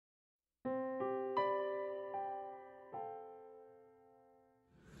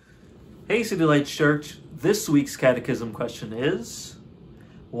Hey City Lights Church, this week's catechism question is,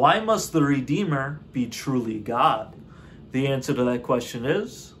 why must the Redeemer be truly God? The answer to that question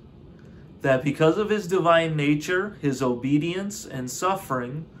is that because of his divine nature, his obedience and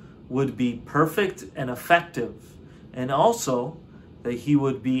suffering would be perfect and effective, and also that he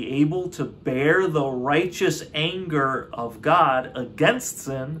would be able to bear the righteous anger of God against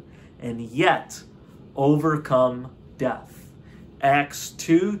sin and yet overcome death. Acts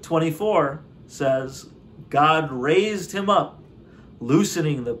 2:24 says, God raised him up,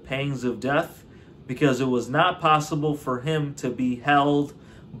 loosening the pangs of death, because it was not possible for him to be held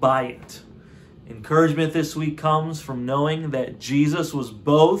by it. Encouragement this week comes from knowing that Jesus was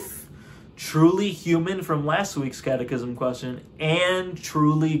both truly human from last week's catechism question and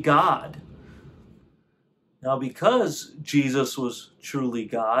truly God. Now, because Jesus was truly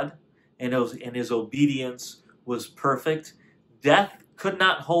God and his obedience was perfect, death could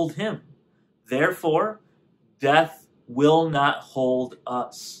not hold him. Therefore, death will not hold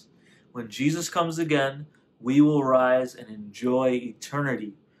us. When Jesus comes again, we will rise and enjoy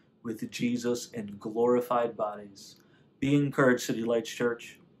eternity with Jesus in glorified bodies. Be encouraged, City Lights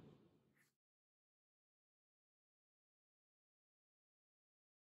Church.